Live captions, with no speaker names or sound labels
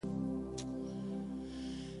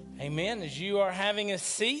Amen. As you are having a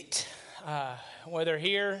seat, whether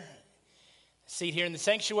seat here in the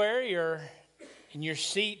sanctuary or in your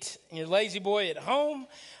seat in your lazy boy at home,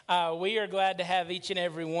 we are glad to have each and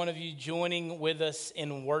every one of you joining with us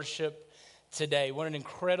in worship today. What an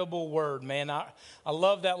incredible word, man. I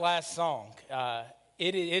love that last song.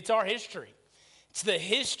 It's our history. It's the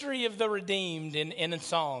history of the redeemed in a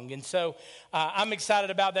song. And so I'm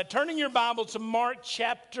excited about that. Turning your Bible to Mark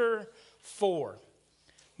chapter 4.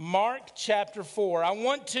 Mark chapter 4. I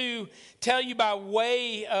want to tell you by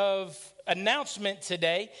way of announcement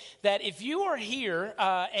today that if you are here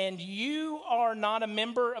and you are not a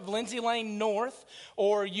member of Lindsay Lane North,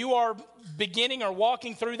 or you are beginning or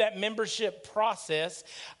walking through that membership process,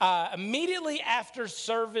 immediately after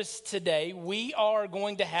service today, we are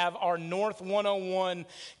going to have our North 101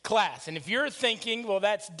 class. And if you're thinking, well,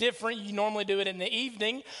 that's different, you normally do it in the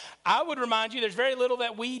evening, I would remind you there's very little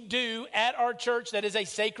that we do at our church that is a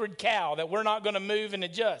sacred cow, that we're not going to move and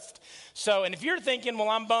adjust. So, and if you're thinking, well,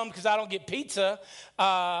 I'm bummed because I don't get pizza,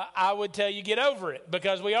 I would tell you get over it,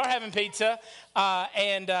 because we are having pizza,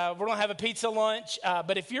 and we're going to have a pizza lunch.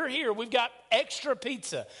 But if you're here, we've got extra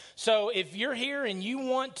pizza. So if you're here and you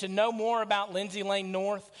want to know more about Lindsay Lane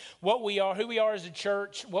North, what we are, who we are as a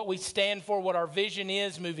church, what we stand for, what our vision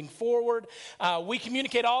is moving forward, we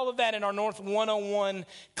communicate all of that in our North 101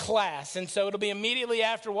 class. And so it'll be immediately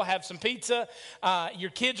after. We'll have some pizza.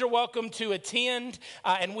 Your kids are welcome to attend,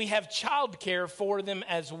 and we have childcare for them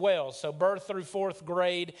as well. So birth through fourth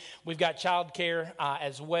grade, we've got childcare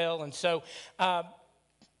as well. And so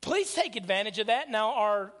please take advantage of that. Now,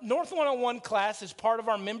 our North 101 class is part of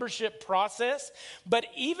our membership process, but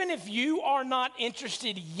even if you are not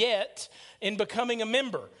interested yet in becoming a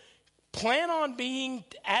member, plan on being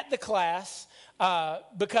at the class,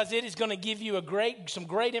 because it is going to give you some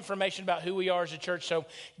great information about who we are as a church. So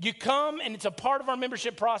you come, and it's a part of our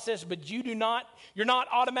membership process, but you're not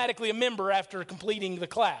automatically a member after completing the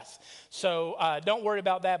class. So don't worry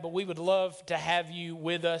about that, but we would love to have you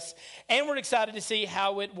with us. And we're excited to see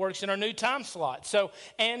how it works in our new time slot. So,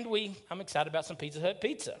 I'm excited about some Pizza Hut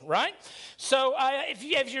pizza, right? So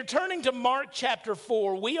if you're turning to Mark chapter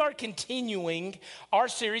 4, we are continuing our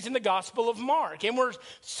series in the Gospel of Mark. And we're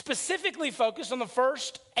specifically focused on the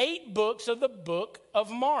first 8 books of the book of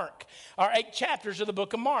Mark, or 8 chapters of the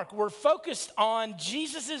book of Mark. We're focused on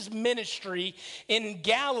Jesus' ministry in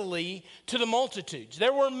Galilee to the multitudes.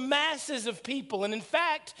 There were masses of people, and in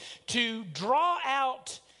fact, to draw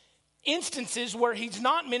out instances where he's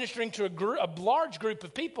not ministering to a large group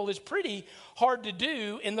of people is pretty hard to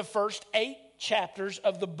do in the first 8 chapters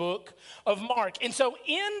of the book of Mark. And so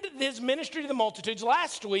in this ministry to the multitudes,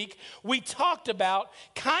 last week we talked about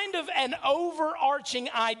kind of an overarching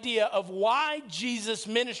idea of why Jesus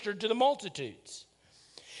ministered to the multitudes.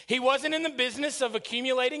 He wasn't in the business of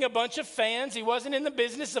accumulating a bunch of fans. He wasn't in the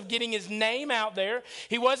business of getting his name out there.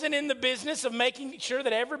 He wasn't in the business of making sure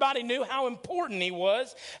that everybody knew how important he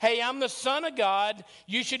was. Hey, I'm the Son of God.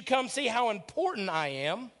 You should come see how important I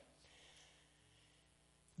am.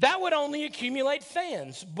 That would only accumulate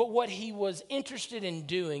fans. But what he was interested in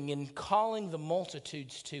doing, in calling the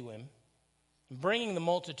multitudes to him, bringing the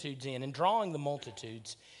multitudes in and drawing the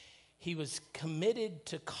multitudes, he was committed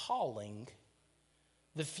to calling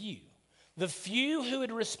the few who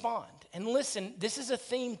would respond. And listen, this is a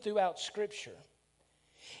theme throughout Scripture.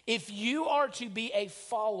 If you are to be a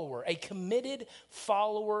follower, a committed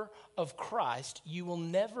follower of Christ, you will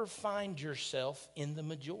never find yourself in the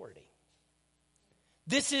majority.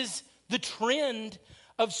 This is the trend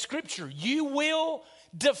of Scripture. You will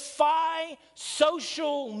defy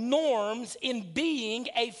social norms in being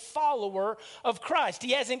a follower of Christ.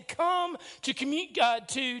 He hasn't come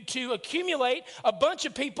to accumulate a bunch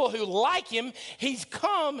of people who like him. He's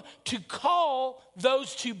come to call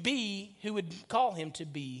those to be who would call him to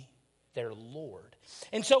be their Lord.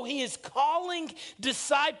 And so he is calling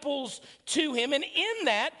disciples to him, and in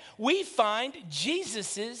that we find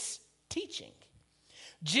Jesus' teaching.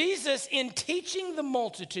 Jesus, in teaching the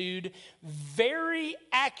multitude, very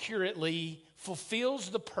accurately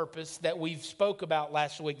fulfills the purpose that we spoke about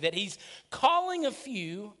last week, that he's calling a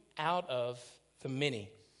few out of the many.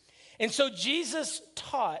 And so Jesus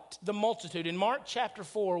taught the multitude. In Mark chapter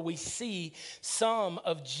 4, we see some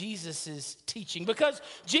of Jesus' teaching, because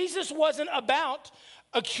Jesus wasn't about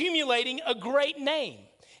accumulating a great name.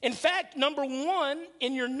 In fact, number 1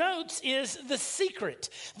 in your notes is the secret.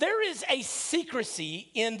 There is a secrecy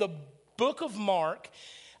in the book of Mark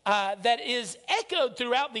that is echoed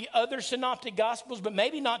throughout the other synoptic gospels, but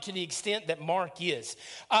maybe not to the extent that Mark is.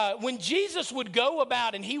 When Jesus would go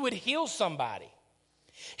about and he would heal somebody,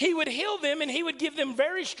 He would heal them and he would give them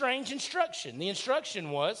very strange instruction. The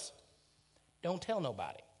instruction was, don't tell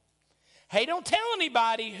nobody. Hey, don't tell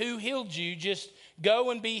anybody who healed you. Just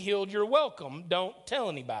go and be healed. You're welcome. Don't tell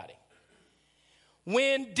anybody.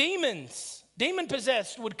 When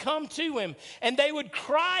demon-possessed would come to him and they would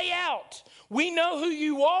cry out, we know who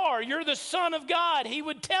you are. You're the Son of God. He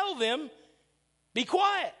would tell them, be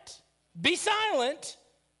quiet. Be silent.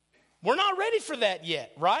 We're not ready for that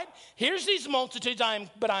yet, right? Here's these multitudes,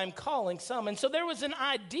 but I'm calling some. And so there was an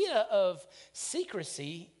idea of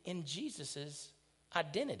secrecy in Jesus'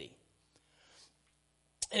 identity.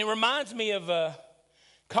 And it reminds me of a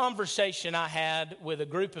conversation I had with a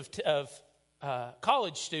group of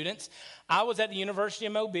college students. I was at the University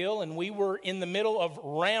of Mobile, and we were in the middle of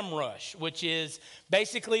Ram Rush, which is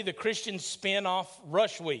basically the Christian spin-off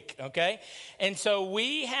Rush Week, okay? And so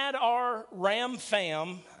we had our Ram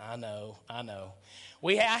fam. I know. I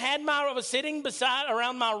was sitting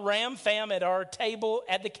around my Ram fam at our table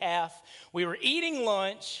at the caf. We were eating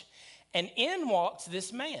lunch, and in walks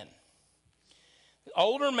this man.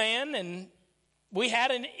 Older man, and we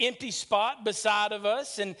had an empty spot beside of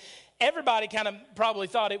us, and everybody kind of probably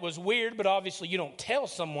thought it was weird, but obviously you don't tell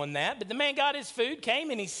someone that. But the man got his food,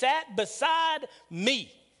 came, and he sat beside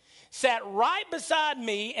me. Sat right beside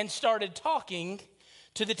me and started talking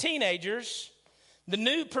to the teenagers, the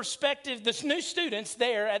new students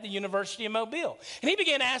there at the University of Mobile. And he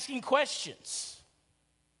began asking questions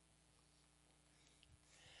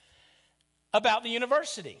about the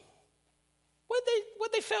university.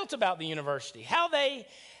 What they felt about the university, how they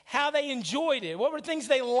enjoyed it, what were things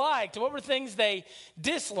they liked, what were things they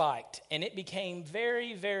disliked. And it became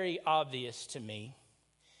very, very obvious to me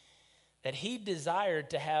that he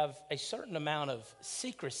desired to have a certain amount of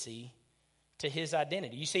secrecy to his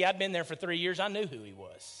identity. You see, I'd been there for 3 years. I knew who he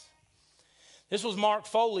was. This was Mark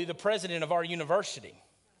Foley, the president of our university.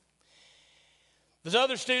 Those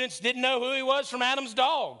other students didn't know who he was from Adam's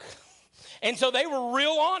dog. And so they were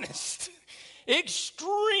real honest.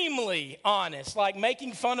 Extremely honest, like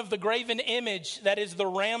making fun of the graven image that is the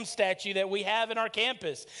ram statue that we have in our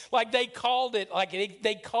campus. Like they called him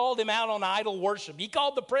out on idol worship. He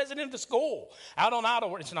called the president of the school out on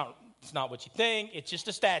idol worship. It's not what you think. It's just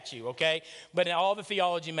a statue, okay? But all the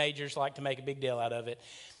theology majors like to make a big deal out of it.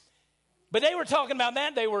 But they were talking about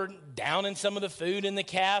that. They were downing some of the food in the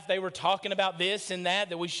caf. They were talking about this and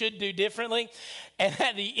that we should do differently. And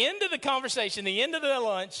at the end of the conversation, the end of the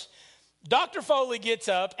lunch, Dr. Foley gets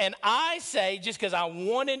up, and I say, just because I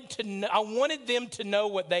wanted them to know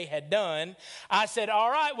what they had done, I said,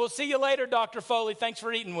 all right, we'll see you later, Dr. Foley. Thanks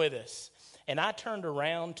for eating with us. And I turned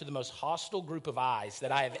around to the most hostile group of eyes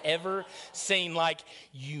that I have ever seen. Like,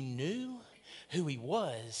 you knew who he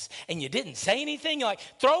was, and you didn't say anything. You're like,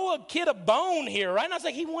 throw a kid a bone here, right? And I was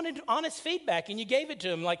like, he wanted honest feedback, and you gave it to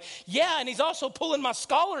him. Like, yeah, and he's also pulling my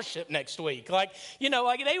scholarship next week. Like,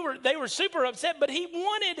 they were super upset, but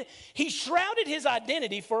he shrouded his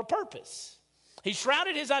identity for a purpose. He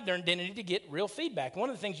shrouded his identity to get real feedback. One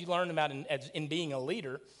of the things you learn about in being a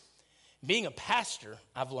leader, being a pastor,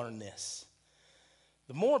 I've learned this.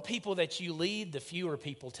 The more people that you lead, the fewer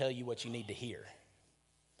people tell you what you need to hear.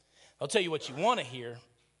 They'll tell you what you want to hear,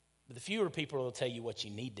 but the fewer people will tell you what you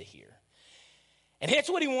need to hear. And that's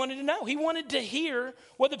what he wanted to know. He wanted to hear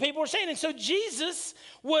what the people were saying. And so Jesus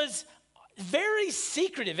was very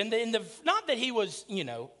secretive. Not that he was,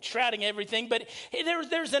 shrouding everything, but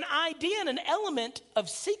there's an idea and an element of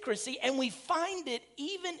secrecy, and we find it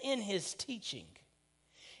even in his teaching.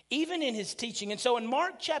 Even in his teaching. And so in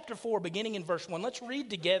Mark chapter 4, beginning in verse 1, let's read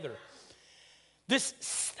together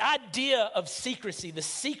this idea of secrecy, the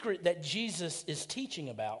secret that Jesus is teaching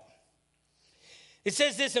about. It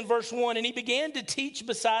says this in verse 1, and he began to teach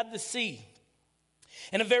beside the sea,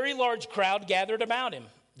 and a very large crowd gathered about him.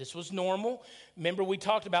 This was normal. Remember, we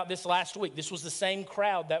talked about this last week. This was the same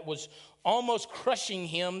crowd that was almost crushing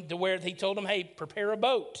him to where he told them, hey, prepare a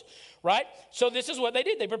boat, right? So this is what they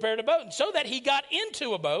did. They prepared a boat. And so that he got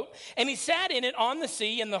into a boat, and he sat in it on the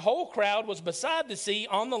sea, and the whole crowd was beside the sea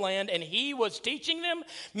on the land, and he was teaching them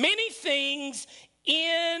many things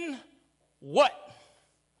in what?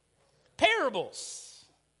 Parables.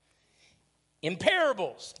 In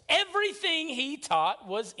parables. Everything he taught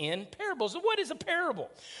was in parables. What is a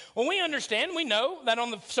parable? Well, we know that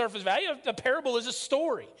on the surface value, a parable is a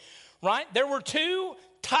story, right? There were two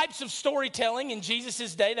types of storytelling in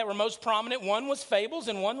Jesus' day that were most prominent. One was fables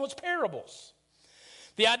and one was parables.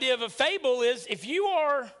 The idea of a fable is if you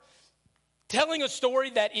are telling a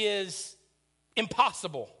story that is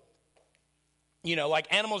impossible,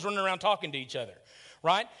 like animals running around talking to each other,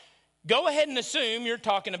 right? Go ahead and assume you're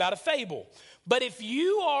talking about a fable. But if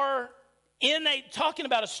you are talking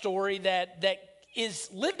about a story that is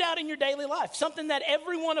lived out in your daily life, something that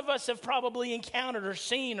every one of us have probably encountered or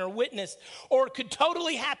seen or witnessed or could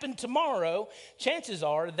totally happen tomorrow, chances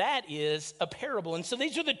are that is a parable. And so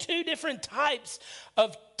these are the two different types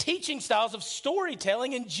of teaching styles of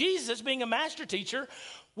storytelling, and Jesus, being a master teacher,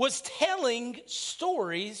 was telling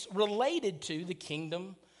stories related to the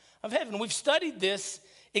kingdom of heaven. We've studied this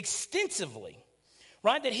extensively,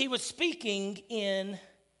 right? That he was speaking in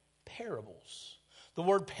parables. The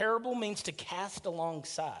word parable means to cast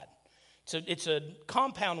alongside. So it's a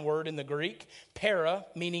compound word in the Greek. Para,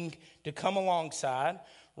 meaning to come alongside,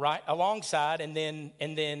 right? Alongside, and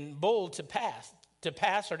then bull, to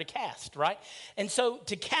pass or to cast, right? And so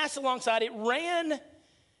to cast alongside, it ran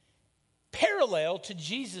parallel to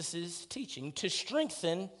Jesus' teaching to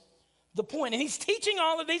strengthen the point. And he's teaching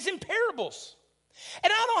all of these in parables.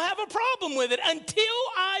 And I don't have a problem with it until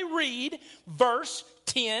I read verse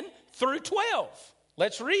 10 through 12.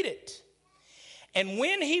 Let's read it. And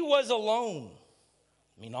when he was alone,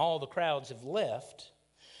 all the crowds have left,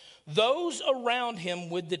 those around him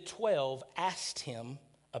with the 12 asked him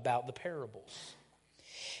about the parables.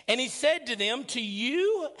 And he said to them, to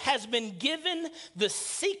you has been given the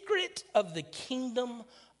secret of the kingdom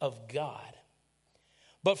of God.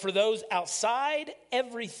 But for those outside,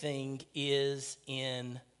 everything is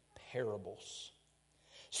in parables,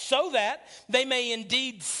 so that they may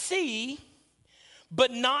indeed see,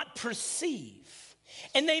 but not perceive.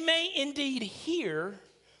 And they may indeed hear,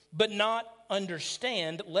 but not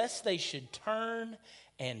understand, lest they should turn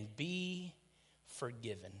and be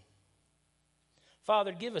forgiven.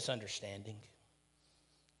 Father, give us understanding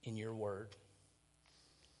in your word.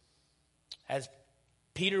 As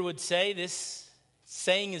Peter would say, this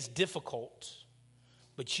saying is difficult,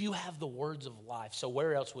 but you have the words of life, so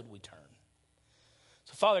where else would we turn?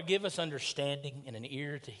 So, Father, give us understanding and an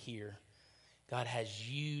ear to hear. God, has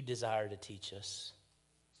you desire to teach us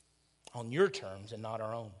on your terms and not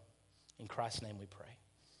our own. In Christ's name we pray.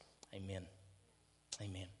 Amen.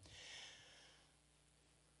 Amen.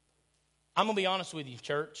 I'm going to be honest with you,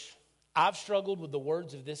 church. I've struggled with the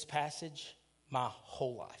words of this passage my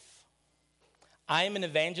whole life. I am an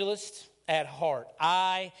evangelist at heart.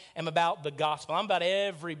 I am about the gospel. I'm about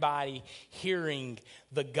everybody hearing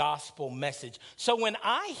the gospel message. So when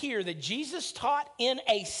I hear that Jesus taught in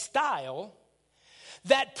a style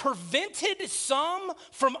that prevented some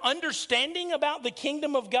from understanding about the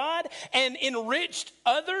kingdom of God and enriched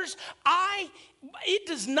others, it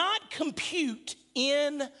does not compute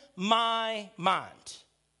in my mind.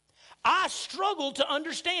 I struggle to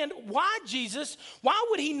understand why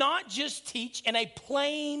would he not just teach in a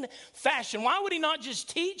plain fashion? Why would he not just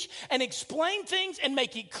teach and explain things and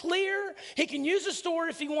make it clear? He can use a story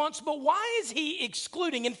if he wants, but why is he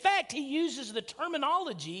excluding? In fact, he uses the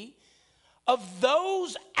terminology of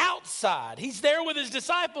those outside. He's there with his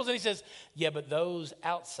disciples and he says, yeah, but those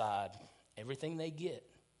outside, everything they get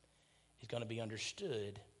is going to be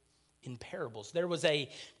understood in parables. There was a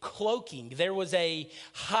cloaking, there was a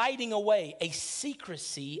hiding away, a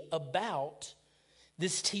secrecy about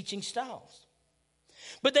this teaching styles.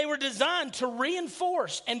 But they were designed to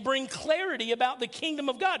reinforce and bring clarity about the kingdom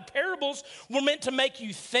of God. Parables were meant to make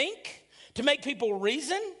you think, to make people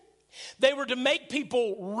reason. They were to make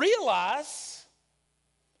people realize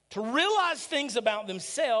things about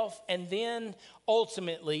themselves, and then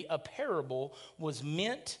ultimately a parable was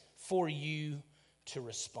meant for you to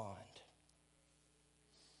respond.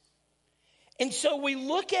 And so we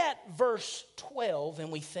look at verse 12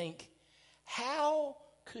 and we think, how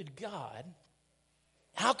could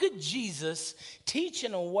Jesus teach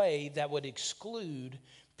in a way that would exclude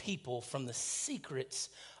people from the secrets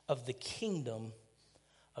of the kingdom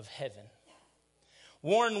of heaven?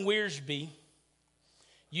 Warren Wiersbe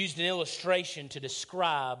used an illustration to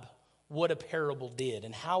describe what a parable did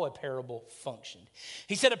and how a parable functioned.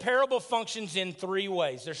 He said a parable functions in three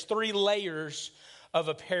ways. There's three layers of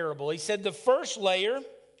a parable. He said the first layer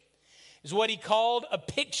is what he called a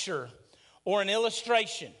picture or an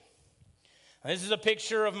illustration. Now, this is a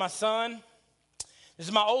picture of my son. This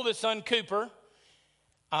is my oldest son, Cooper.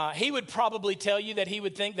 He would probably tell you that he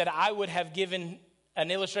would think that I would have given an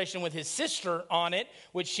illustration with his sister on it,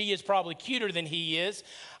 which she is probably cuter than he is.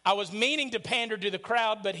 I was meaning to pander to the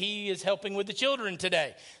crowd, but he is helping with the children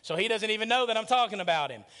today. So he doesn't even know that I'm talking about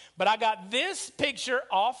him. But I got this picture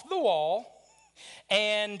off the wall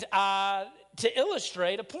and to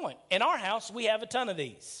illustrate a point. In our house, we have a ton of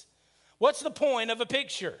these. What's the point of a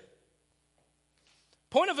picture?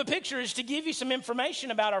 Point of a picture is to give you some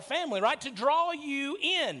information about our family, right? To draw you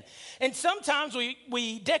in. And sometimes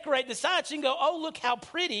we decorate the sides and go, oh, look how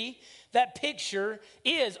pretty that picture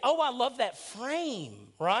is. Oh, I love that frame,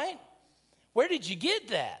 right? Where did you get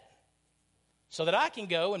that? So that I can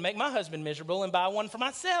go and make my husband miserable and buy one for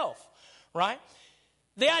myself, right?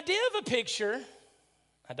 The idea of a picture,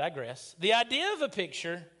 I digress. The idea of a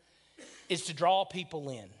picture is to draw people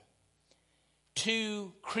in.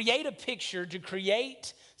 To create a picture, to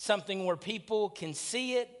create something where people can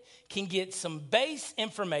see it, can get some base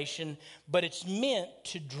information, but it's meant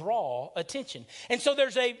to draw attention. And so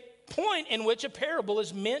there's a point in which a parable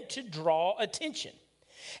is meant to draw attention.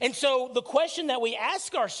 And so the question that we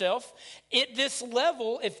ask ourselves at this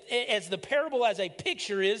level, as the parable as a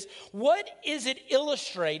picture is, what is it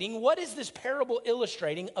illustrating? What is this parable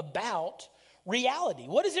illustrating about reality?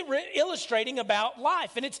 What is it illustrating about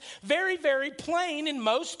life? And it's very, very plain in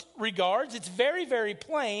most regards. It's very, very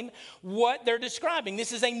plain what they're describing.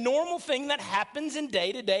 This is a normal thing that happens in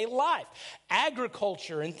day-to-day life.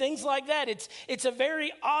 Agriculture and things like that. It's a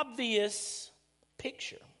very obvious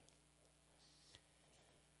picture.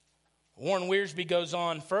 Warren Wiersbe goes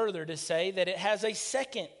on further to say that it has a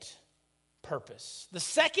second purpose. The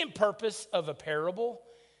second purpose of a parable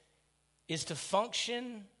is to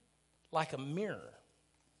function like a mirror.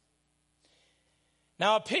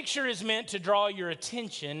 Now, a picture is meant to draw your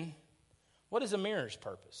attention. What is a mirror's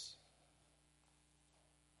purpose?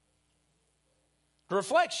 A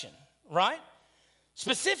reflection, right?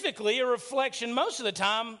 Specifically, a reflection most of the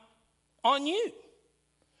time on you.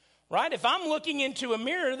 Right? If I'm looking into a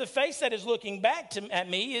mirror, the face that is looking back at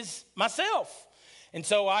me is myself. And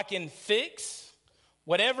so I can fix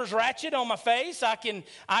whatever's ratchet on my face. I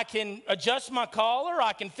can adjust my collar.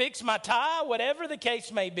 I can fix my tie, whatever the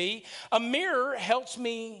case may be. A mirror helps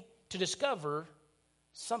me to discover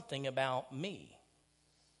something about me.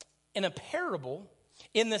 In a parable,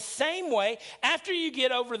 in the same way, after you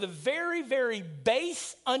get over the very, very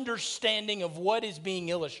base understanding of what is being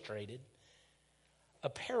illustrated, a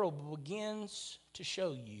parable begins to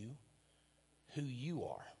show you who you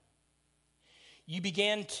are. You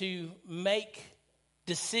begin to make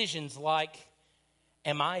decisions like,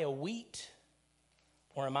 am I a wheat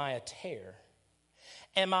or am I a tare?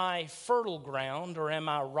 Am I fertile ground or am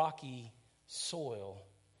I rocky soil?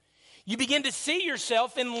 You begin to see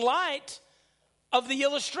yourself in light of the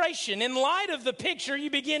illustration. In light of the picture, you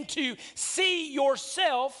begin to see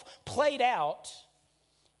yourself played out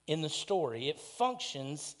in the story. It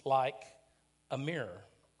functions like a mirror.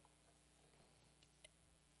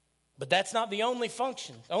 But that's not the only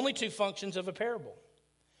function, only two functions of a parable.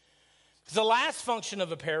 The last function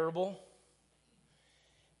of a parable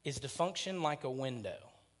is to function like a window.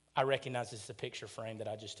 I recognize it's the picture frame that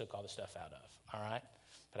I just took all the stuff out of, all right?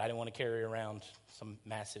 But I didn't want to carry around some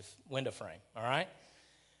massive window frame, all right?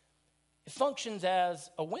 It functions as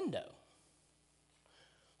a window.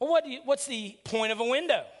 Well, what's the point of a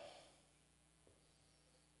window?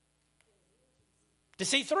 To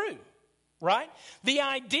see through, right? The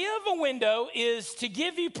idea of a window is to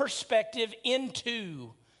give you perspective into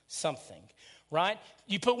something, right?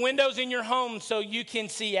 You put windows in your home so you can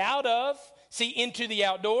see into the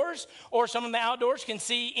outdoors, or some of the outdoors can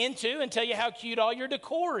see into and tell you how cute all your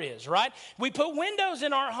decor is, right? We put windows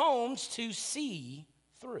in our homes to see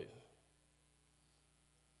through.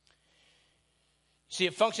 See,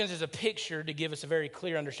 it functions as a picture to give us a very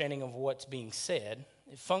clear understanding of what's being said.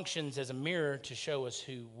 It functions as a mirror to show us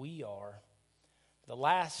who we are. The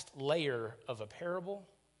last layer of a parable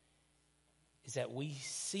is that we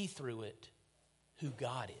see through it who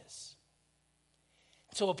God is.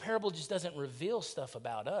 So a parable just doesn't reveal stuff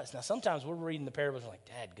about us. Now, sometimes we're reading the parables and we're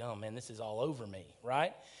like, dadgum, man, this is all over me,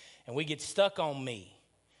 right? And we get stuck on me.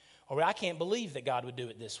 Or I can't believe that God would do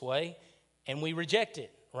it this way. And we reject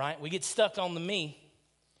it, right? We get stuck on the me.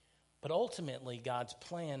 But ultimately, God's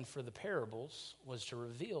plan for the parables was to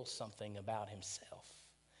reveal something about himself.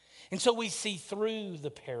 And so we see through the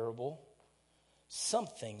parable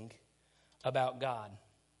something about God.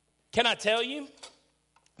 Can I tell you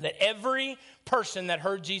that every person that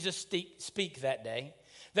heard Jesus speak that day,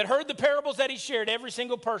 that heard the parables that he shared, every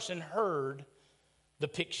single person heard the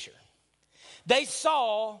picture. They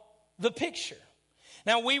saw the picture.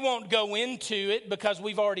 Now, we won't go into it because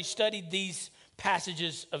we've already studied these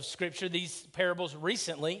passages of Scripture, these parables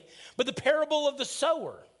recently. But the parable of the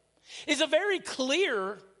sower is a very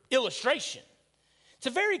clear illustration. It's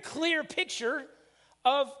a very clear picture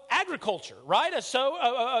of agriculture, right?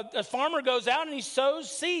 A farmer goes out and he sows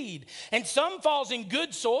seed. And some falls in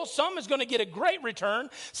good soil. Some is going to get a great return.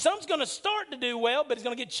 Some's going to start to do well, but it's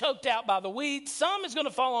going to get choked out by the weeds. Some is going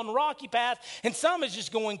to fall on a rocky path. And some is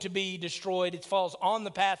just going to be destroyed. It falls on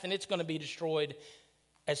the path and it's going to be destroyed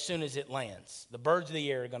as soon as it lands. The birds of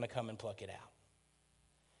the air are going to come and pluck it out.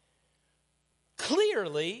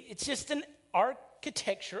 Clearly, it's just an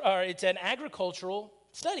it's an agricultural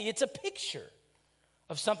study. It's a picture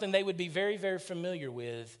of something they would be very, very familiar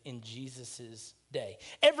with in Jesus' day.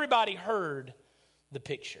 Everybody heard the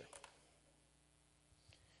picture.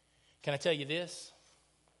 Can I tell you this?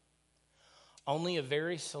 Only a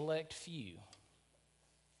very select few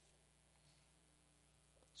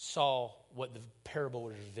saw what the parable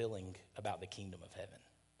was revealing about the kingdom of heaven.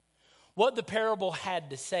 What the parable had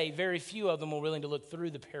to say, very few of them were willing to look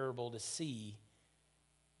through the parable to see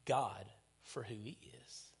God for who he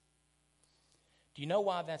is. Do you know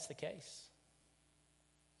why that's the case?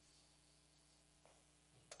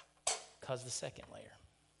 Because the second layer.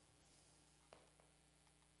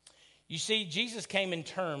 You see, Jesus came in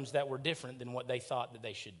terms that were different than what they thought that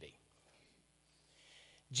they should be.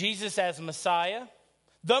 Jesus as Messiah,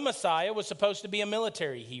 the Messiah, was supposed to be a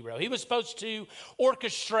military hero. He was supposed to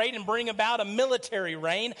orchestrate and bring about a military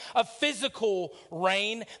reign, a physical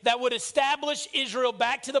reign that would establish Israel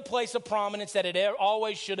back to the place of prominence that it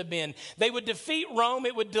always should have been. They would defeat Rome,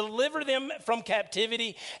 it would deliver them from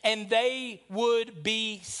captivity, and they would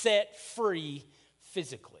be set free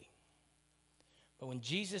physically. But when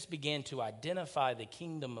Jesus began to identify the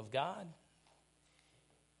kingdom of God,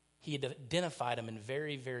 he identified them in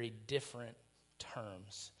very, very different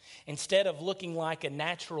terms. Instead of looking like a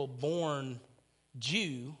natural born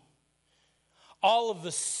Jew, all of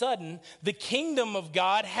a sudden the kingdom of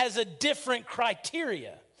God has a different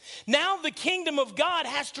criteria. Now the kingdom of God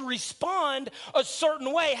has to respond a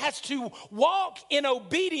certain way, has to walk in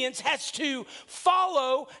obedience, has to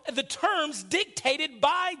follow the terms dictated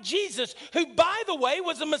by Jesus, who, by the way,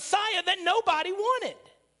 was a Messiah that nobody wanted.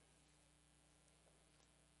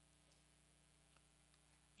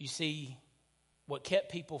 You see, what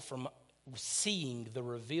kept people from seeing the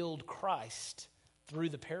revealed Christ through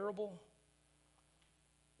the parable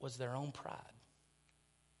was their own pride.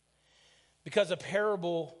 Because a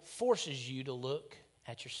parable forces you to look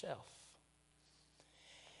at yourself.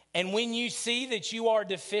 And when you see that you are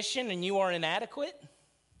deficient and you are inadequate,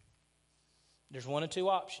 there's one of two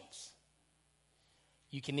options.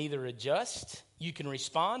 You can either adjust, you can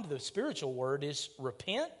respond. The spiritual word is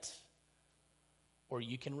repent, or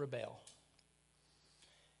you can rebel.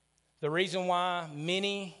 The reason why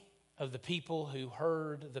many of the people who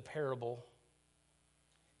heard the parable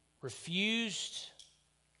refused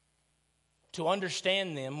to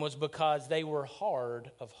understand them was because they were hard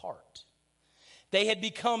of heart. They had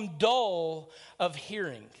become dull of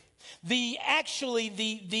hearing. The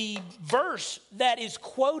verse that is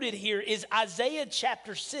quoted here is Isaiah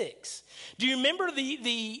chapter 6. Do you remember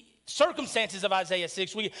the circumstances of Isaiah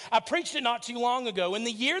 6? I preached it not too long ago. In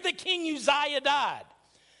the year that King Uzziah died,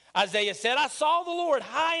 Isaiah said, I saw the Lord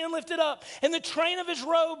high and lifted up, and the train of his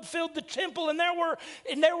robe filled the temple, and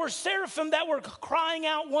there were seraphim that were crying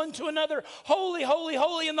out one to another, holy, holy,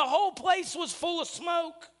 holy, and the whole place was full of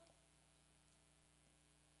smoke.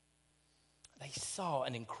 They saw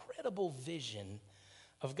an incredible vision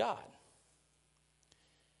of God.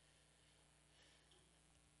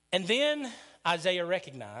 And then Isaiah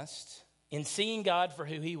recognized, in seeing God for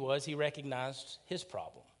who he was, he recognized his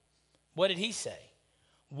problem. What did he say?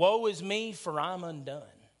 Woe is me, for I'm undone.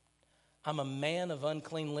 I'm a man of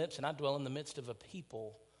unclean lips, and I dwell in the midst of a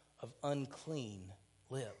people of unclean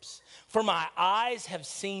lips. For my eyes have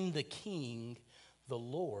seen the King, the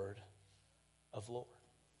Lord of lords.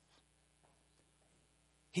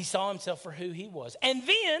 He saw himself for who he was. And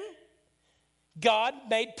then God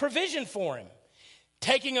made provision for him.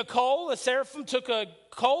 Taking a coal, a seraphim took a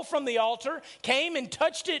coal from the altar, came and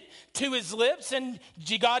touched it to his lips, and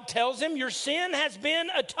God tells him, your sin has been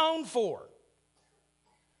atoned for.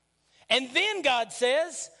 And then God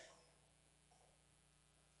says,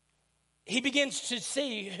 he begins to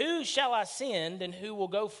see, who shall I send and who will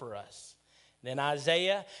go for us? Then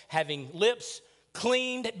Isaiah, having lips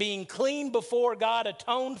cleaned, being clean before God,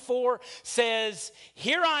 atoned for, says,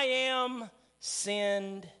 here I am,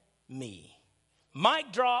 send me.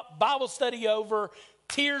 Mic drop, Bible study over,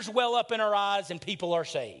 tears well up in our eyes, and people are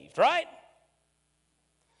saved, right?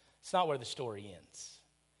 It's not where the story ends.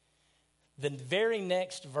 The very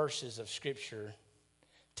next verses of Scripture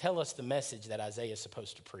tell us the message that Isaiah is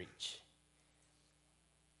supposed to preach.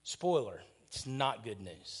 Spoiler, it's not good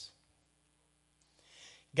news.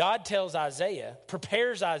 God tells Isaiah,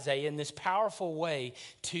 prepares Isaiah in this powerful way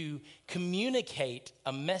to communicate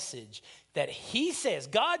a message that he says,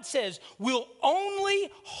 God says, will only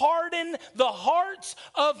harden the hearts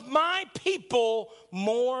of my people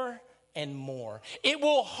more and more. It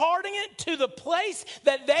will harden it to the place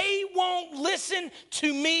that they won't listen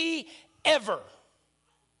to me ever.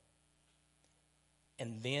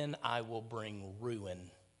 And then I will bring ruin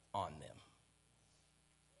on them.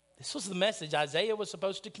 This was the message Isaiah was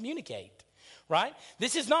supposed to communicate, right?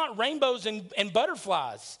 This is not rainbows and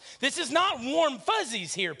butterflies. This is not warm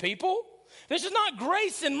fuzzies here, people. This is not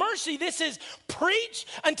grace and mercy. This is preach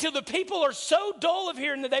until the people are so dull of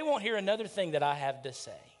hearing that they won't hear another thing that I have to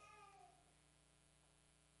say.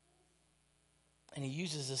 And he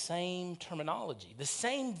uses the same terminology, the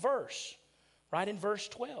same verse, right in verse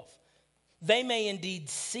 12. They may indeed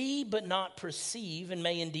see but not perceive, and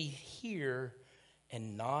may indeed hear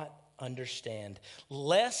and not understand,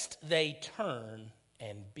 lest they turn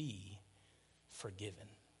and be forgiven.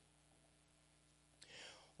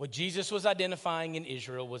 What Jesus was identifying in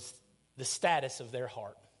Israel was the status of their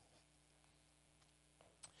heart.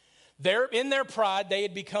 In their pride, they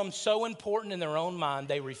had become so important in their own mind,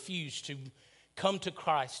 they refused to come to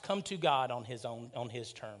Christ, come to God on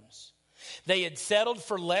his terms. They had settled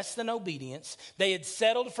for less than obedience. They had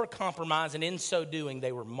settled for compromise, and in so doing,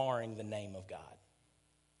 they were marring the name of God.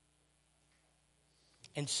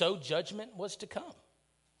 And so judgment was to come.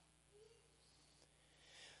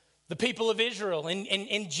 The people of Israel,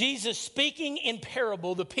 in Jesus speaking in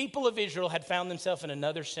parable, the people of Israel had found themselves in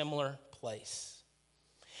another similar place.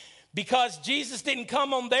 Because Jesus didn't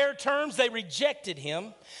come on their terms, they rejected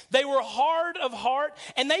him. They were hard of heart,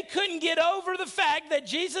 and they couldn't get over the fact that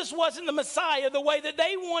Jesus wasn't the Messiah the way that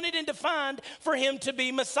they wanted and defined for him to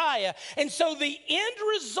be Messiah. And so the end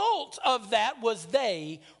result of that was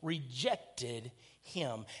they rejected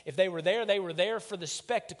him. If they were there for the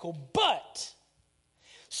spectacle. But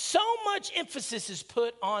so much emphasis is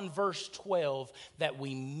put on verse 12 that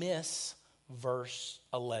we miss verse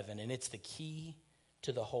 11. And it's the key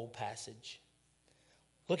to the whole passage.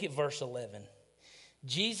 Look at verse 11.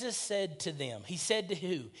 Jesus said to them, he said to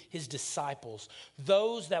who? His disciples,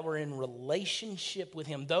 those that were in relationship with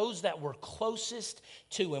him, those that were closest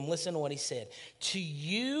to him. Listen to what he said. To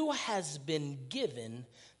you has been given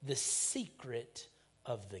the secret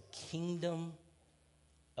of the kingdom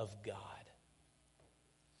of God.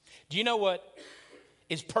 Do you know what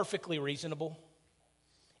is perfectly reasonable?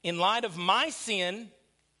 In light of my sin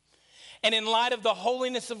and in light of the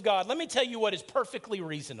holiness of God, let me tell you what is perfectly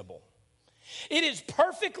reasonable. It is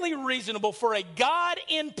perfectly reasonable for a God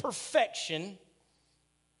in perfection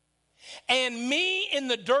and me in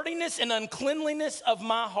the dirtiness and uncleanliness of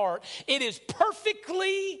my heart. It is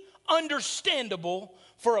perfectly understandable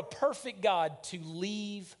for a perfect God to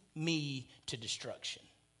leave me to destruction.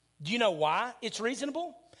 Do you know why it's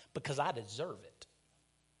reasonable? Because I deserve it.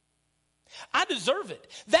 I deserve it.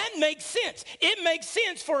 That makes sense. It makes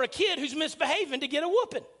sense for a kid who's misbehaving to get a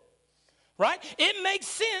whooping, right? It makes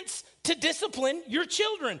sense to discipline your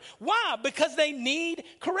children. Why? Because they need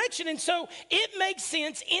correction. And so it makes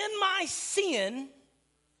sense in my sin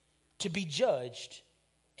to be judged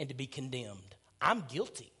and to be condemned. I'm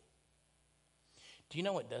guilty. Do you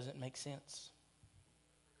know what doesn't make sense?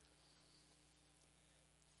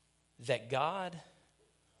 That God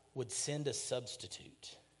would send a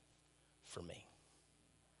substitute for me.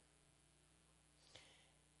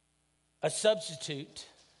 A substitute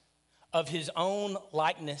of his own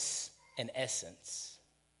likeness and essence,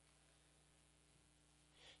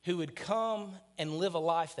 who would come and live a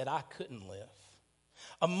life that I couldn't live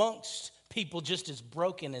amongst people just as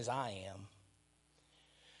broken as I am,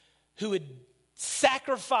 who would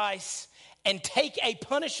sacrifice and take a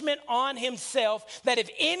punishment on himself that if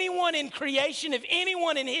anyone in creation, if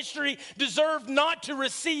anyone in history deserved not to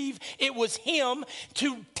receive, it was him,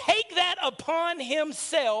 to take that upon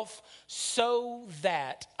himself so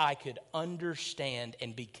that I could understand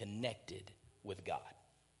and be connected with God.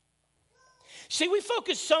 See, we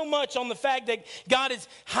focus so much on the fact that God is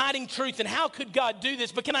hiding truth and how could God do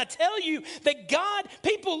this? But can I tell you that God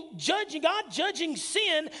judging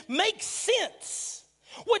sin makes sense.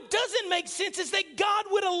 What doesn't make sense is that God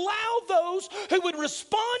would allow those who would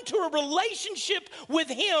respond to a relationship with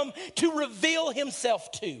him to reveal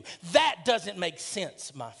himself to. That doesn't make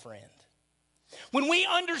sense, my friend. When we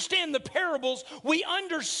understand the parables, we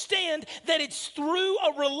understand that it's through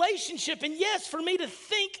a relationship. And yes, for me to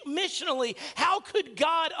think missionally, how could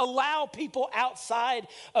God allow people outside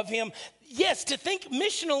of him? Yes, to think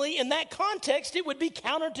missionally in that context, it would be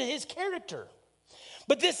counter to his character.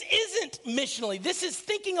 But this isn't missionally. This is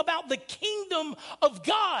thinking about the kingdom of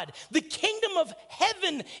God. The kingdom of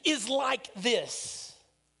heaven is like this.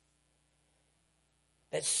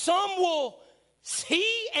 That some will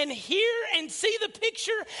see and hear and see the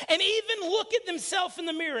picture and even look at themselves in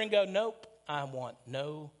the mirror and go, nope, I want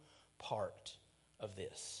no part of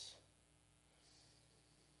this.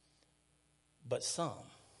 But some.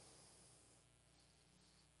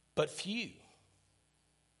 But few.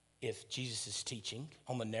 If Jesus' teaching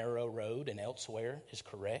on the narrow road and elsewhere is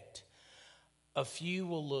correct, a few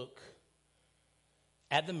will look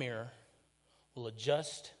at the mirror, will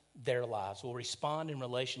adjust their lives, will respond in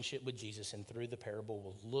relationship with Jesus, and through the parable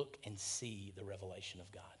will look and see the revelation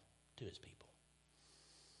of God to his people.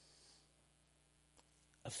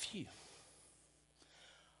 A few.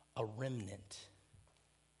 A remnant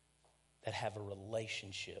that have a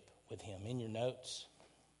relationship with him. In your notes,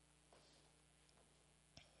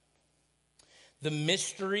 the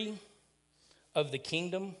mystery of the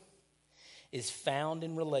kingdom is found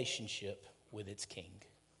in relationship with its king.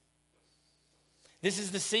 This is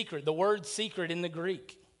the secret. The word secret in the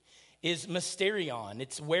Greek is mysterion.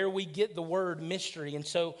 It's where we get the word mystery. And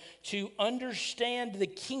so to understand the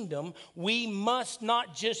kingdom, we must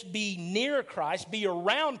not just be near Christ, be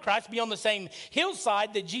around Christ, be on the same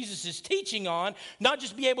hillside that Jesus is teaching on, not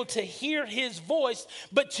just be able to hear his voice,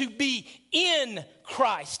 but to be in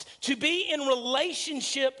Christ, to be in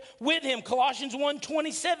relationship with him. Colossians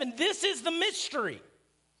 1:27, this is the mystery.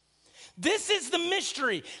 This is the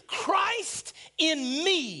mystery. Christ in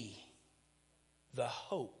me, the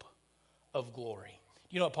hope of glory.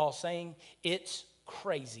 You know what Paul's saying? It's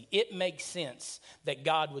crazy. It makes sense that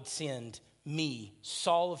God would send me,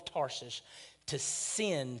 Saul of Tarsus, to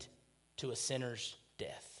send to a sinner's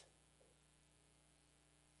death.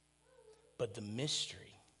 But the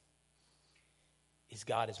mystery is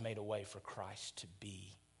God has made a way for Christ to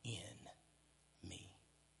be in me.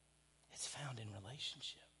 It's found in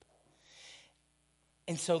relationship.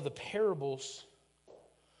 And so the parables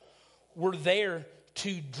were there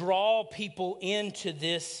to draw people into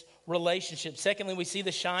this relationship. Secondly, we see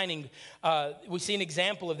the shining. We see an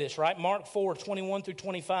example of this, right? Mark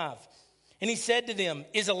 4:21-25. And he said to them,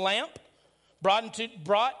 is a lamp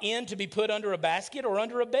brought in to be put under a basket or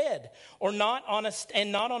under a bed, or not on a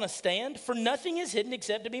stand? For nothing is hidden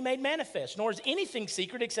except to be made manifest, nor is anything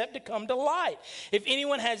secret except to come to light. If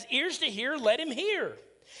anyone has ears to hear, let him hear.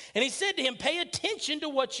 And he said to him, pay attention to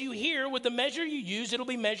what you hear. With the measure you use, it'll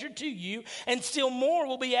be measured to you, and still more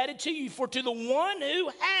will be added to you. For to the one who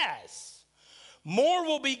has, more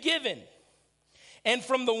will be given. And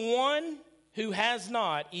from the one who has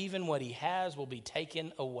not, even what he has will be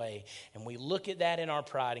taken away. And we look at that in our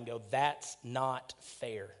pride and go, that's not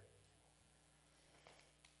fair.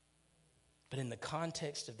 But in the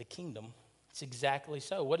context of the kingdom, it's exactly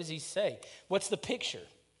so. What does he say? What's the picture?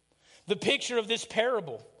 The picture of this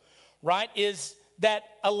parable, right, is that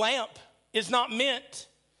a lamp is not meant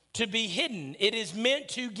to be hidden. It is meant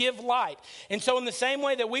to give light. And so in the same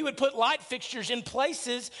way that we would put light fixtures in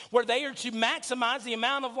places where they are to maximize the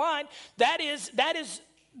amount of light, that is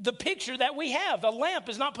the picture that we have. A lamp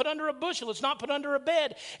is not put under a bushel. It's not put under a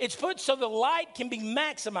bed. It's put so the light can be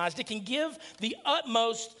maximized. It can give the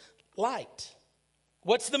utmost light.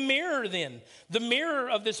 What's the mirror then? The mirror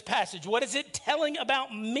of this passage. What is it telling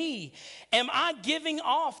about me? Am I giving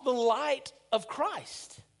off the light of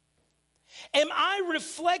Christ? Am I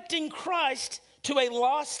reflecting Christ to a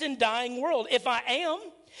lost and dying world? If I am,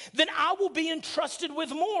 then I will be entrusted with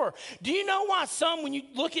more. Do you know why some, when you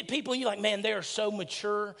look at people, you're like, man, they are so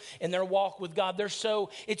mature in their walk with God.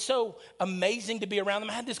 It's so amazing to be around them.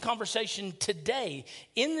 I had this conversation today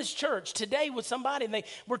in this church, today with somebody, and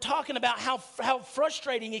we're talking about how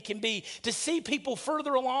frustrating it can be to see people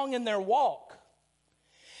further along in their walk.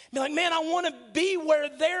 Be like, man, I want to be where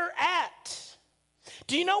they're at.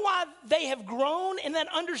 Do you know why they have grown in that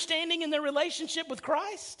understanding in their relationship with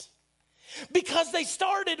Christ? Because they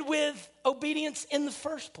started with obedience in the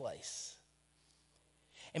first place.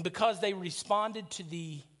 And because they responded to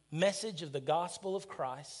the message of the gospel of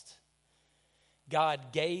Christ,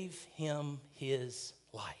 God gave him his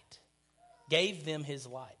light. Gave them his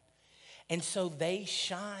light. And so they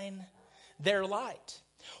shine their light.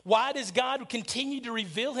 Why does God continue to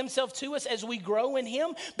reveal himself to us as we grow in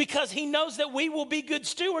him? Because he knows that we will be good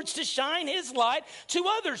stewards to shine his light to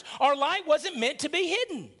others. Our light wasn't meant to be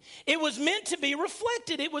hidden. It was meant to be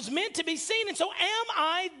reflected. It was meant to be seen. And so am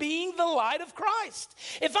I being the light of Christ?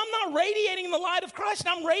 If I'm not radiating the light of Christ and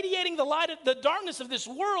I'm radiating the light of the darkness of this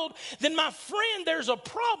world, then my friend, there's a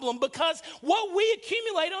problem, because what we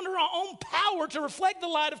accumulate under our own power to reflect the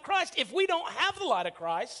light of Christ, if we don't have the light of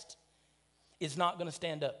Christ, is not going to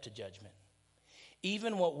stand up to judgment.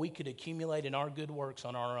 Even what we could accumulate in our good works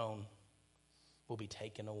on our own will be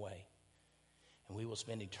taken away. And we will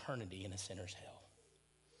spend eternity in a sinner's hell.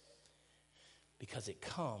 Because it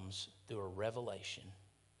comes through a revelation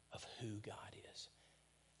of who God is.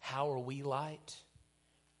 How are we light?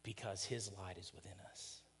 Because his light is within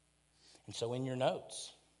us. And so in your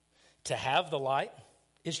notes, to have the light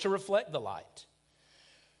is to reflect the light.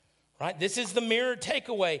 Right? This is the mirror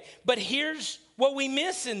takeaway. But here's what we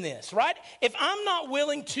miss in this, right? If I'm not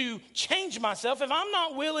willing to change myself, if I'm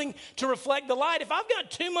not willing to reflect the light, if I've got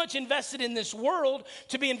too much invested in this world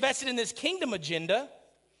to be invested in this kingdom agenda,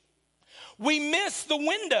 we miss the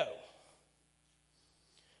window.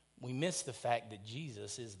 We miss the fact that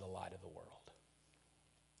Jesus is the light of the world.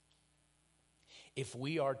 If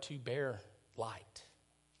we are to bear light,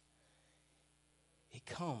 it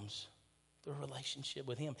comes through a relationship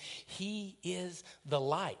with him. He is the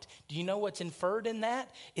light. Do you know what's inferred in that?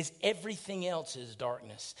 Is everything else is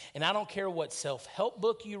darkness. And I don't care what self-help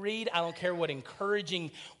book you read. I don't care what encouraging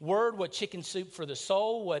word, what chicken soup for the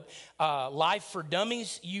soul, what life for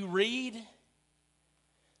dummies you read.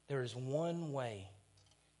 There is one way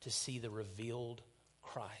to see the revealed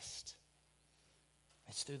Christ.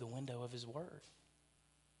 It's through the window of his word.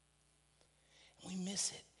 We miss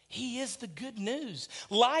it. He is the good news.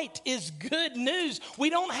 Light is good news. We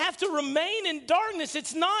don't have to remain in darkness.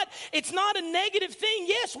 It's not a negative thing.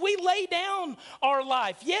 Yes, we lay down our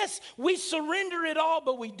life. Yes, we surrender it all,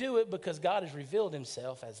 but we do it because God has revealed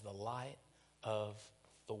himself as the light of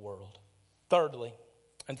the world. Thirdly,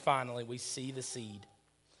 and finally, we see the seed.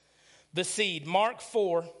 The seed, Mark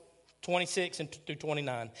 4:26 through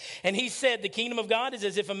 29. And he said, the kingdom of God is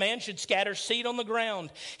as if a man should scatter seed on the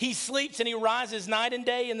ground. He sleeps and he rises night and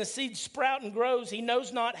day, and the seed sprout and grows. He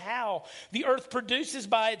knows not how. The earth produces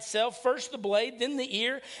by itself first the blade, then the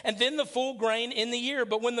ear, and then the full grain in the ear.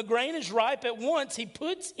 But when the grain is ripe at once, he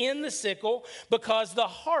puts in the sickle because the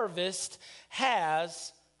harvest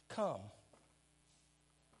has come.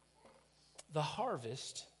 The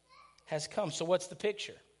harvest has come. So what's the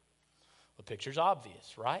picture? The picture's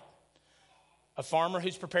obvious, right? A farmer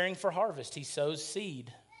who's preparing for harvest, he sows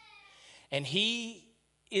seed. And he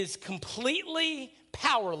is completely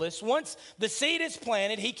powerless. Once the seed is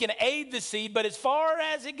planted, he can aid the seed. But as far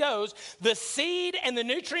as it goes, the seed and the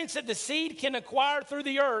nutrients that the seed can acquire through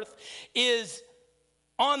the earth is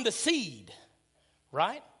on the seed,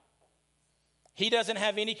 right? He doesn't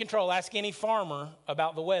have any control. Ask any farmer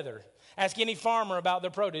about the weather. Ask any farmer about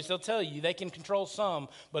their produce. They'll tell you they can control some,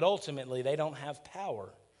 but ultimately they don't have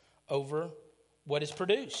power over what is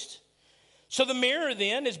produced. So the mirror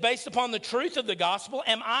then is based upon the truth of the gospel.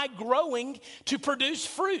 Am I growing to produce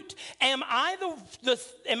fruit? Am I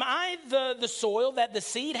the soil that the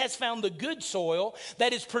seed has found, the good soil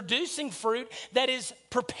that is producing fruit, that is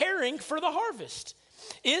preparing for the harvest?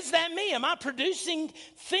 Is that me? Am I producing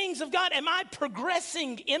things of God? Am I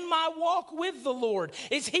progressing in my walk with the Lord?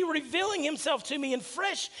 Is he revealing himself to me in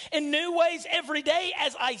fresh and new ways every day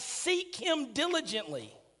as I seek him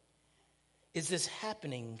diligently? Is this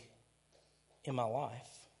happening in my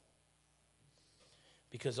life?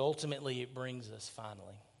 Because ultimately it brings us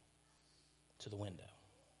finally to the window.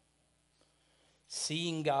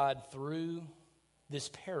 Seeing God through this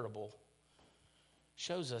parable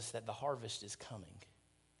shows us that the harvest is coming.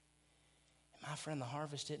 And my friend, the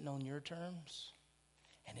harvest isn't on your terms,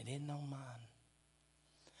 and it isn't on mine.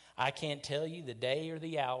 I can't tell you the day or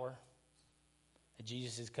the hour that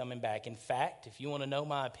Jesus is coming back. In fact, if you want to know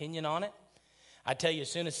my opinion on it, I tell you, as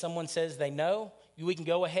soon as someone says they know, we can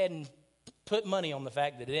go ahead and put money on the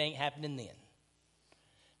fact that it ain't happening then.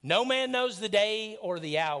 No man knows the day or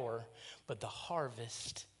the hour, but the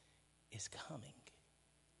harvest is coming.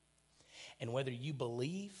 And whether you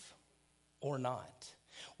believe or not,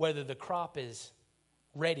 whether the crop is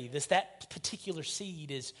ready, that particular seed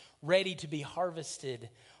is ready to be harvested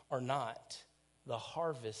or not, the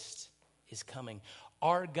harvest is coming.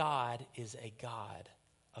 Our God is a God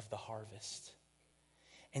of the harvest.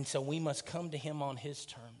 And so we must come to him on his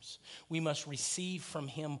terms. We must receive from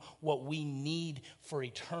him what we need for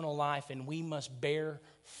eternal life, and we must bear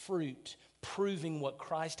fruit, proving what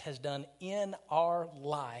Christ has done in our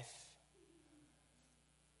life,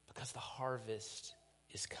 because the harvest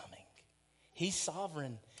is coming. He's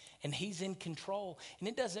sovereign and he's in control. And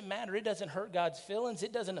it doesn't matter. It doesn't hurt God's feelings.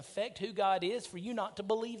 It doesn't affect who God is for you not to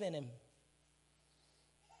believe in him.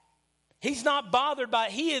 He's not bothered by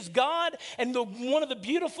it. He is God, and one of the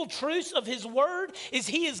beautiful truths of his word is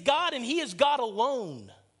he is God, and he is God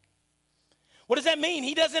alone. What does that mean?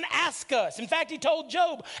 He doesn't ask us. In fact, he told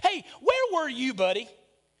Job, hey, where were you, buddy,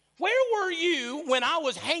 Where were you when I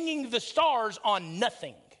was hanging the stars on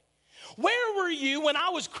nothing? Where were you when I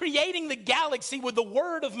was creating the galaxy with the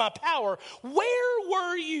word of my power? Where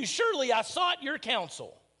were you? Surely I sought your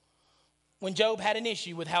counsel when Job had an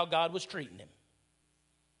issue with how God was treating him.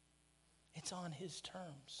 It's on his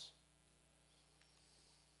terms.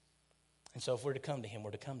 And so if we're to come to him,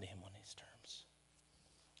 we're to come to him on his terms.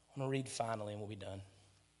 I'm going to read finally and we'll be done.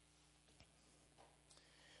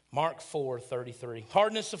 Mark 4:33.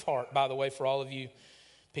 Hardness of heart, by the way, for all of you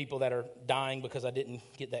people that are dying because I didn't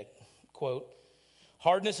get that quote.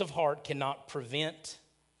 Hardness of heart cannot prevent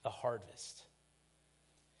the harvest.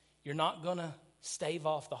 You're not going to stave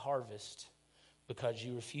off the harvest because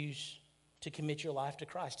you refuse to commit your life to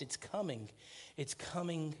Christ. It's coming. It's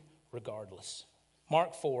coming regardless.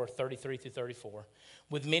 Mark 4:33-34.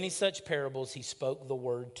 With many such parables he spoke the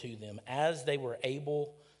word to them as they were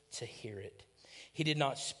able to hear it. He did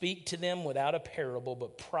not speak to them without a parable,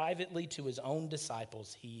 but privately to his own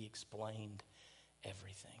disciples he explained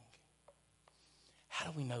everything.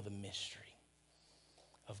 How do we know the mystery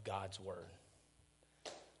of God's word?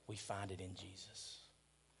 We find it in Jesus.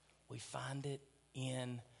 We find it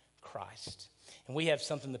in Christ. And we have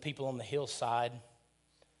something the people on the hillside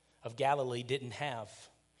of Galilee didn't have.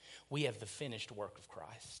 We have the finished work of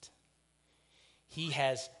Christ. He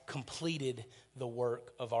has completed the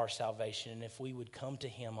work of our salvation. And if we would come to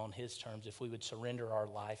him on his terms, if we would surrender our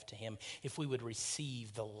life to him, if we would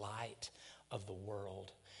receive the light of the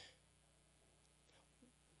world,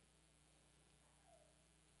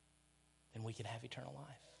 then we can have eternal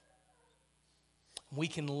life. We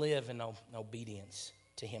can live in obedience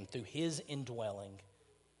to him through his indwelling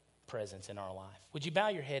presence in our life. Would you bow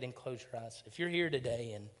your head and close your eyes? If you're here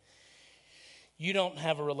today and you don't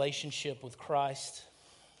have a relationship with Christ,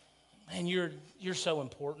 and you're so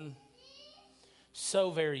important, so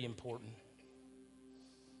very important.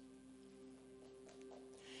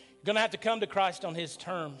 You're going to have to come to Christ on his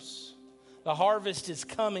terms. The harvest is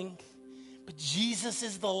coming, but Jesus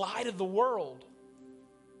is the light of the world.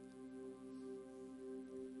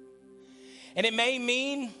 And it may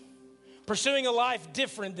mean pursuing a life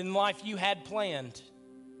different than the life you had planned,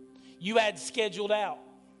 you had scheduled out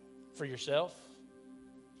for yourself.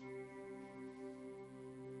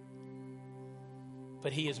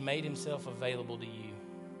 But he has made himself available to you.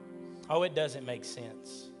 Oh, it doesn't make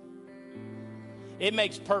sense. It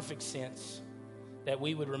makes perfect sense that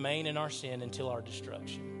we would remain in our sin until our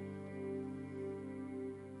destruction.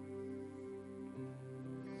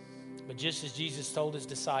 But just as Jesus told his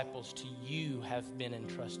disciples, to you have been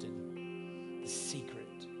entrusted the secret,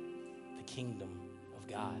 the kingdom of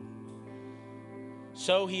God.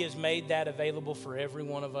 So he has made that available for every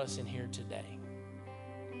one of us in here today.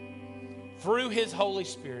 Through his Holy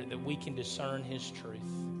Spirit, that we can discern his truth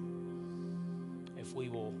if we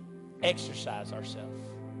will exercise ourselves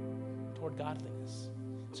toward godliness.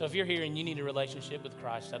 So if you're here and you need a relationship with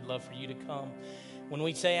Christ, I'd love for you to come. When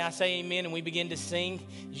we say, I say amen, and we begin to sing,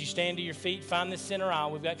 as you stand to your feet, find this center aisle.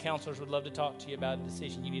 We've got counselors who would love to talk to you about a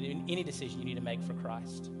decision you need, any decision you need to make for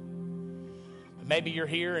Christ. But maybe you're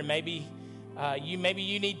here and maybe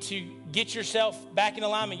you need to get yourself back in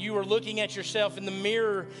alignment. You are looking at yourself in the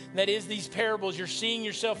mirror that is these parables. You're seeing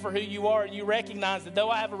yourself for who you are. You recognize that though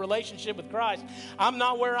I have a relationship with Christ, I'm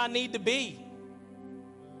not where I need to be.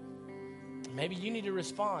 Maybe you need to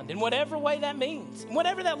respond in whatever way that means,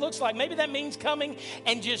 whatever that looks like. Maybe that means coming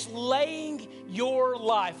and just laying your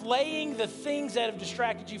life, laying the things that have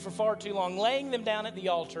distracted you for far too long, laying them down at the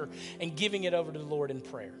altar and giving it over to the Lord in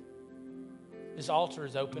prayer. This altar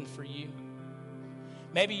is open for you.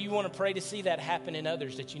 Maybe you want to pray to see that happen in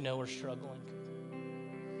others that you know are struggling.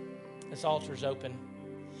 This altar is open.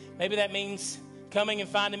 Maybe that means coming and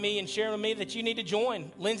finding me and sharing with me that you need to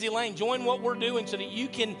join Lindsay Lane. Join what we're doing so that you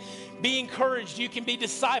can be encouraged, you can be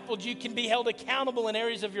discipled, you can be held accountable in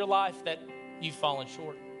areas of your life that you've fallen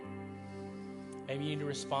short. Maybe you need to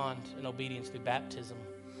respond in obedience through baptism.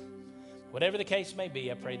 Whatever the case may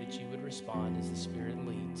be, I pray that you would respond as the Spirit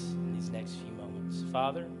leads in these next few moments.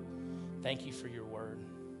 Father, thank you for your word.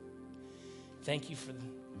 Thank you for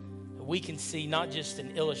we can see not just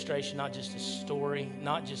an illustration, not just a story,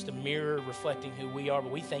 not just a mirror reflecting who we are,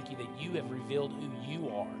 but we thank you that you have revealed who you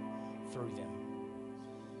are through them.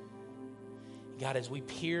 God, as we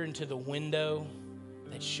peer into the window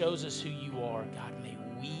that shows us who you are, God, may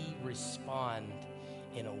we respond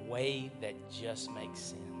in a way that just makes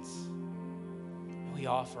sense. May we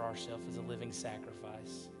offer ourselves as a living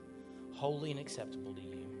sacrifice, holy and acceptable to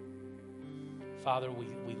you. Father,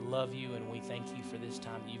 we love you and we thank you for this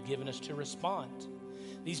time that you've given us to respond.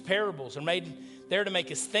 These parables are made there to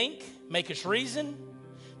make us think, make us reason,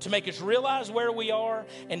 to make us realize where we are,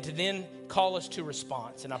 and to then call us to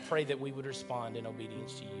response. And I pray that we would respond in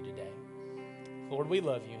obedience to you today. Lord, we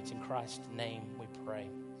love you. It's in Christ's name we pray.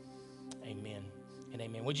 Amen and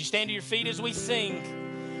amen. Would you stand to your feet as we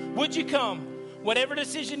sing? Would you come? Whatever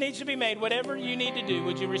decision needs to be made, whatever you need to do,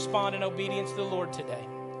 would you respond in obedience to the Lord today?